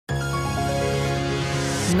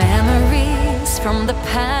Memories from the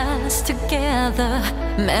past together,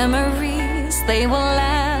 memories, they will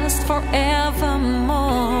last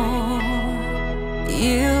forevermore.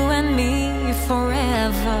 You and me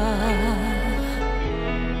forever.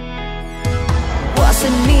 Was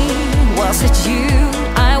it me? Was it you?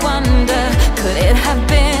 I wonder, could it have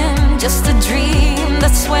been just a dream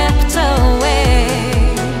that swept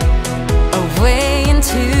away, away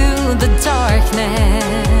into the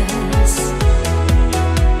darkness?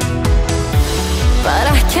 But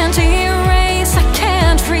I can't erase, I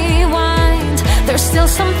can't rewind. There's still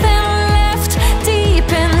something